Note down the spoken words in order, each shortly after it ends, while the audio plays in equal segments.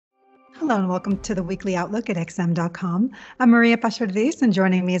Hello and welcome to the Weekly Outlook at XM.com. I'm Maria Pachardis, and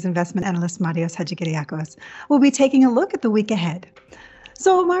joining me is investment analyst Marios Hadjikyriacos. We'll be taking a look at the week ahead.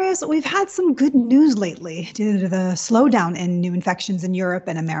 So, Marios, we've had some good news lately due to the slowdown in new infections in Europe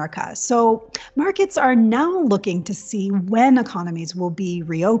and America. So, markets are now looking to see when economies will be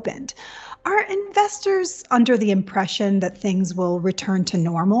reopened. Are investors under the impression that things will return to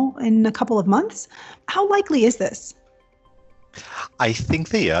normal in a couple of months? How likely is this? I think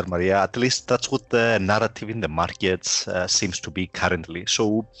they are, Maria. At least that's what the narrative in the markets seems to be currently.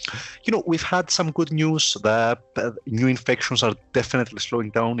 So, we've had some good news. The new infections are definitely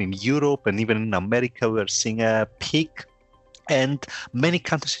slowing down in Europe, and even in America, we're seeing a peak. And many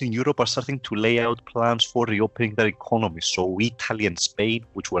countries in Europe are starting to lay out plans for reopening their economies. So Italy and Spain,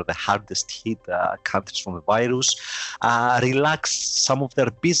 which were the hardest hit countries from the virus, relaxed some of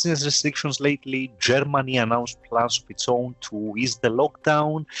their business restrictions lately. Germany announced plans of its own to ease the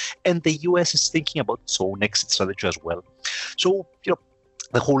lockdown. And the US is thinking about its own exit strategy as well. So,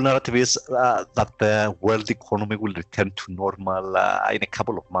 the whole narrative is that the world economy will return to normal in a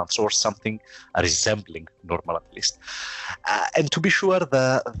couple of months, or something resembling normal at least. And to be sure,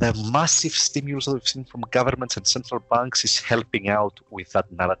 the massive stimulus that we've seen from governments and central banks is helping out with that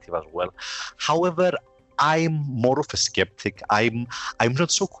narrative as well. However, I'm more of a skeptic. I'm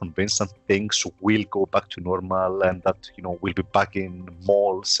not so convinced that things will go back to normal and that we'll be back in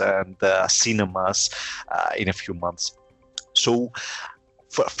malls and cinemas in a few months. So,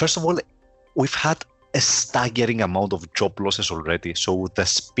 first of all, we've had a staggering amount of job losses already. So the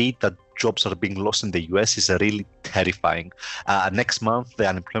speed that jobs are being lost in the US is really terrifying. Next month, the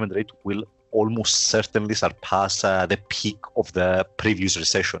unemployment rate will almost certainly surpass the peak of the previous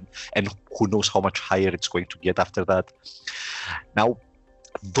recession. And who knows how much higher it's going to get after that. Now,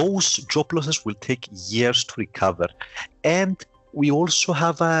 those job losses will take years to recover. And we also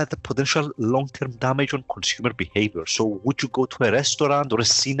have the potential long-term damage on consumer behavior. So would you go to a restaurant or a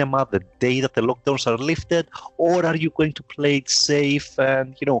cinema the day that the lockdowns are lifted? Or are you going to play it safe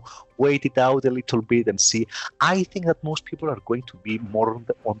and, wait it out a little bit and see? I think that most people are going to be more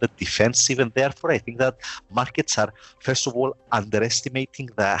on the defensive. And therefore, I think that markets are, first of all, underestimating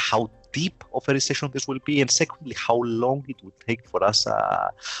how deep of a recession this will be, and secondly, how long it will take for us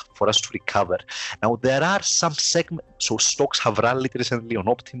to recover. Now, there are some segments, so stocks have rallied recently on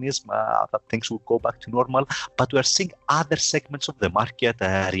optimism that things will go back to normal, but we are seeing other segments of the market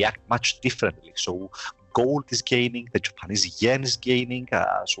react much differently. So gold is gaining, the Japanese yen is gaining,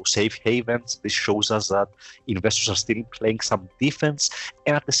 so safe havens. This shows us that investors are still playing some defense,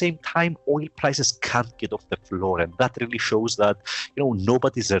 and at the same time, oil prices can't get off the floor, and that really shows that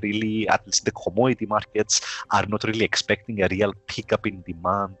nobody's really, at least the commodity markets, are not really expecting a real pickup in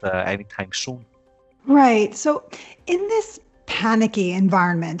demand anytime soon. Right. So in this panicky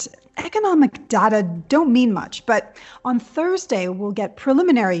environment, economic data don't mean much, but on Thursday, we'll get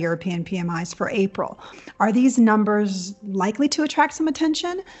preliminary European PMIs for April. Are these numbers likely to attract some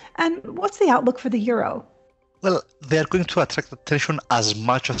attention? And what's the outlook for the euro? Well, they're going to attract attention as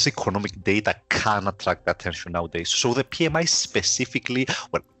much as economic data can attract attention nowadays. So the PMIs specifically,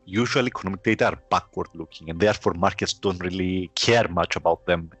 usually economic data are backward-looking, and therefore markets don't really care much about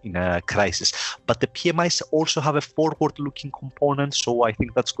them in a crisis. But the PMIs also have a forward-looking component, so I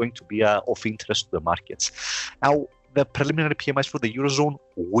think that's going to be of interest to the markets. Now, the preliminary PMIs for the Eurozone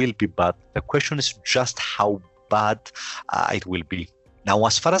will be bad. The question is just how bad it will be. Now,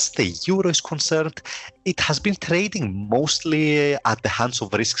 as far as the euro is concerned, it has been trading mostly at the hands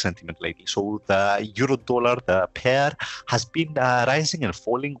of risk sentiment lately. So the euro dollar, the pair, has been rising and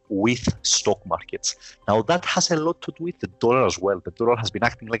falling with stock markets. Now, that has a lot to do with the dollar as well. The dollar has been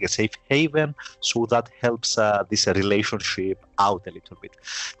acting like a safe haven, so that helps this relationship out a little bit.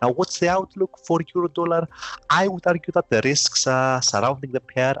 Now, what's the outlook for euro dollar? I would argue that the risks surrounding the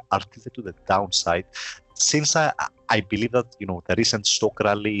pair are tilted to the downside. Since I believe that the recent stock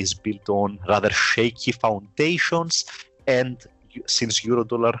rally is built on rather shaky foundations, and since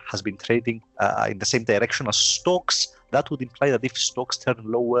euro-dollar has been trading in the same direction as stocks, that would imply that if stocks turn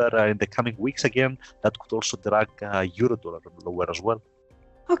lower in the coming weeks again, that could also drag euro-dollar lower as well.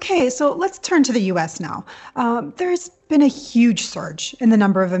 Okay, so let's turn to the US now. There's been a huge surge in the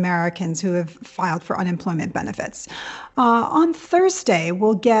number of Americans who have filed for unemployment benefits. On Thursday,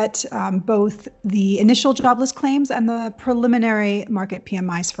 we'll get both the initial jobless claims and the preliminary market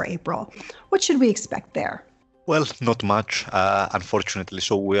PMIs for April. What should we expect there? Well, not much, unfortunately.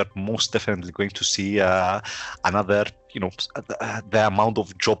 So we are most definitely going to see another, the amount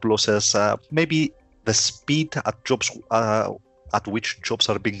of job losses, maybe the speed at jobs at which jobs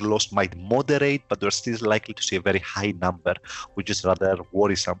are being lost might moderate, but we're still likely to see a very high number, which is rather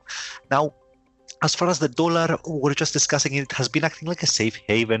worrisome. Now, as far as the dollar, we're just discussing it has been acting like a safe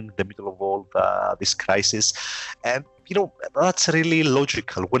haven in the middle of all this crisis. And, that's really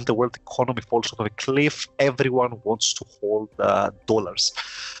logical. When the world economy falls off of a cliff, everyone wants to hold dollars.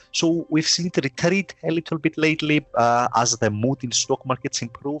 So we've seen it retreat a little bit lately as the mood in stock markets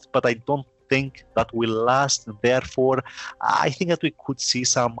improved, but I don't think that will last. Therefore, I think that we could see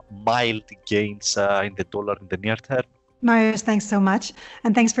some mild gains in the dollar in the near term. Marius, thanks so much.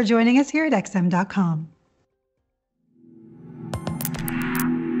 And thanks for joining us here at XM.com.